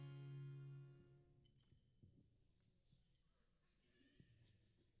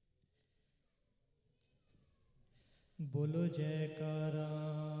बोलो जयकारा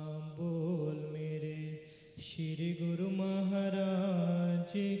बोल मेरे श्री गुरु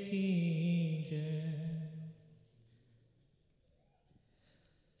महाराज की जय।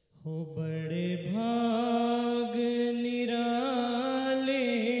 हो बड़े भाग निराले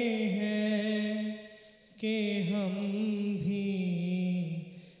हैं कि हम भी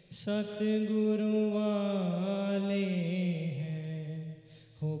सतगुरु वाले हैं।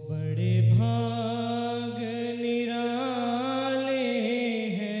 हो बड़े भाग निराले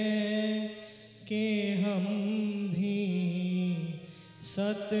हैं कि हम भी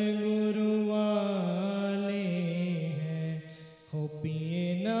सतगुरु वाले हैं। हो पिए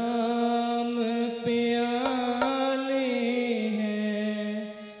नाम प्याले हैं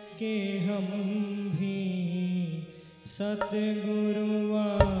कि हम भी सतगुरु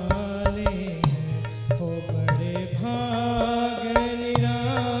वाले हैं। हो बड़े भाग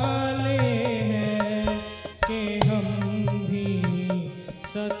निराले हैं कि हम भी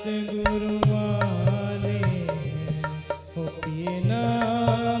सतगुरु वाले हैं। हो पिए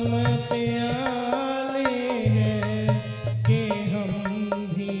नाम प्याले हैं कि हम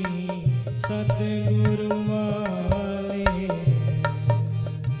भी सतगुरु वाले हैं।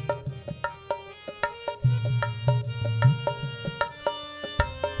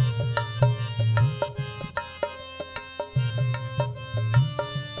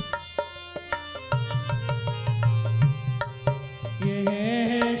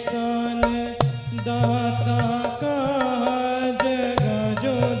 यह शान दाता का जगह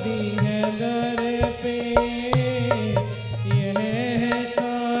जो दी है दर पे। यह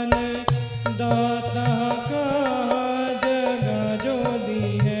शान दाता का जगह जो दी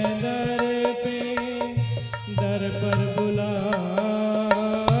है दर पे। दर पर बुला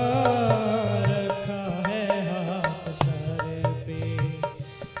रखा है हाथ सर पे।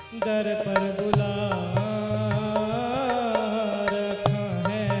 दर पर बुला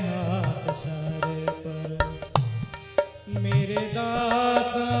मेरे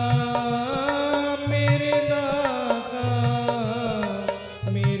दाता मेरे दाता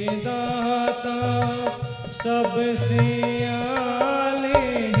मेरे दाता सबसे आले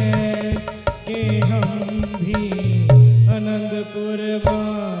हैं कि हम भी आनंदपुर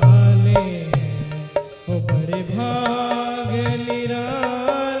वाले हैं। हो बड़े भाग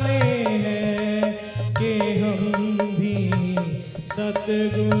निराले हैं कि हम भी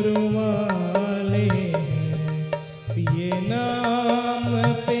सतगुरु वाले हैं। पिए नाम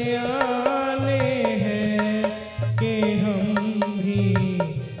प्याले हैं कि हम भी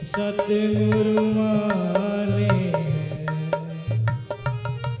सतगुरु वाले हैं।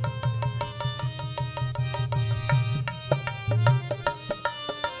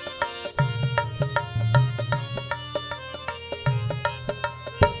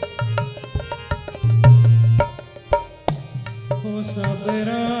 हो सब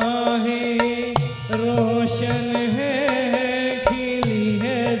राहें रोशन है खिली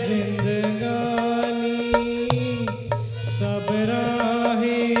है जिंदगानी। सब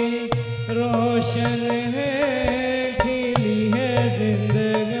राहें रोशन है खिली है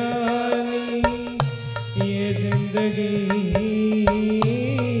जिंदगानी। ये जिंदगी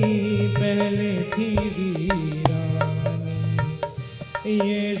पहले थी वीरानी।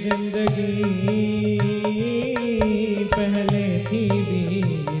 ये जिंदगी पहले थी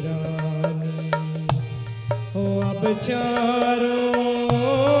वीरानी। हो अब चारों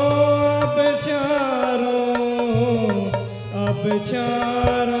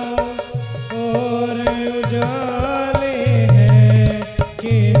और उजाले हैं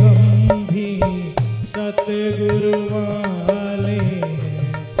कि हम भी सतगुरु वाले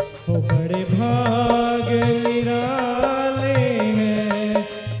हैं। हो बड़े भाग निराले हैं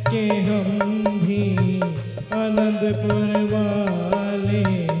कि हम भी आनंदपुर वाले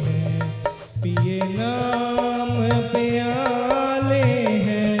हैं। पिए नाम प्याले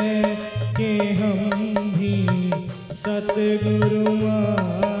हैं कि हम भी सतगुरु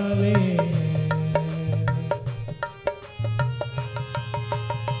वाले हैं।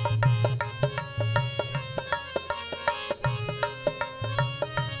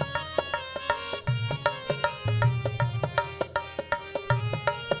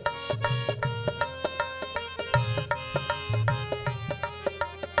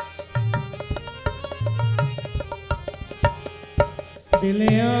 दिल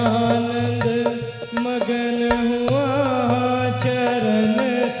आनंद मगन हुआ चरण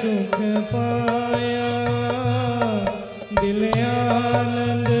सुख पाया। दिल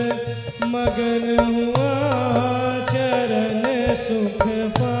आनंद मगन हुआ चरण सुख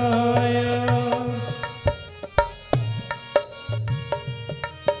पाया।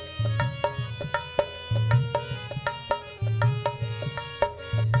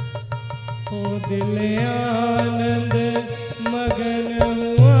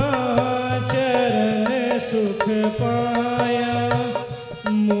 हुआ चरण सुख पाया।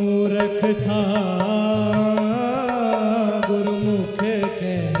 मूर्ख था गुरुमुख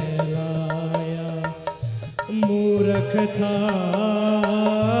कहलाया, मूर्ख था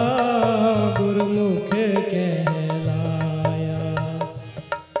गुरुमुख कहलाया।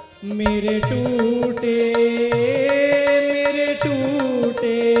 मेरे टूटे मेरे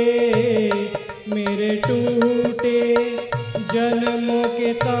टूटे मेरे टूटे जन्मों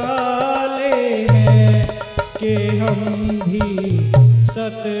के ताले हैं कि हम भी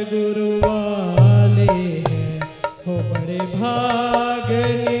सतगुरु वाले हैं। हो बड़े भाग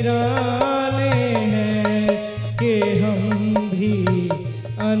निराले हैं कि हम भी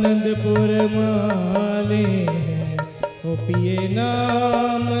आनंदपुर वाले हैं। हो पिए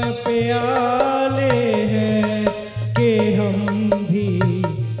नाम प्याले हैं कि हम भी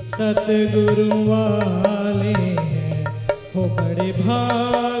सतगुरु वाले हैं। हो बड़े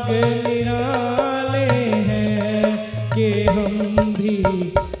भाग निराले हैं कि हम भी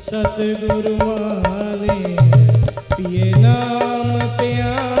सतगुरु वाले हैं। पिए नाम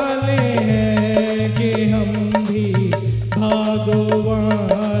प्याले हैं कि हम भी भागो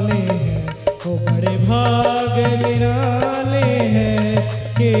वाले हैं। हो बड़े भाग निराले हैं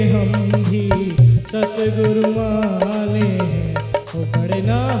कि हम भी सतगुरु वाले हैं। हो बड़े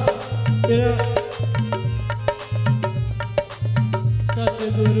ना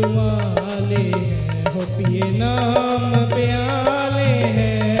सतगुरु वाले हैं। हो पिए नाम प्याले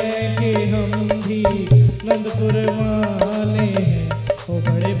हैं कि हम भी नंदपुर वाले हैं। हो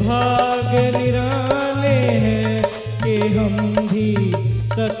बड़े भाग निराले हैं कि हम भी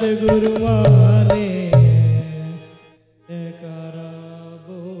सतगुरु वाले हैं। जयकारा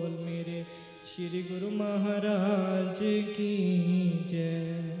बोल मेरे श्री गुरु महाराज की।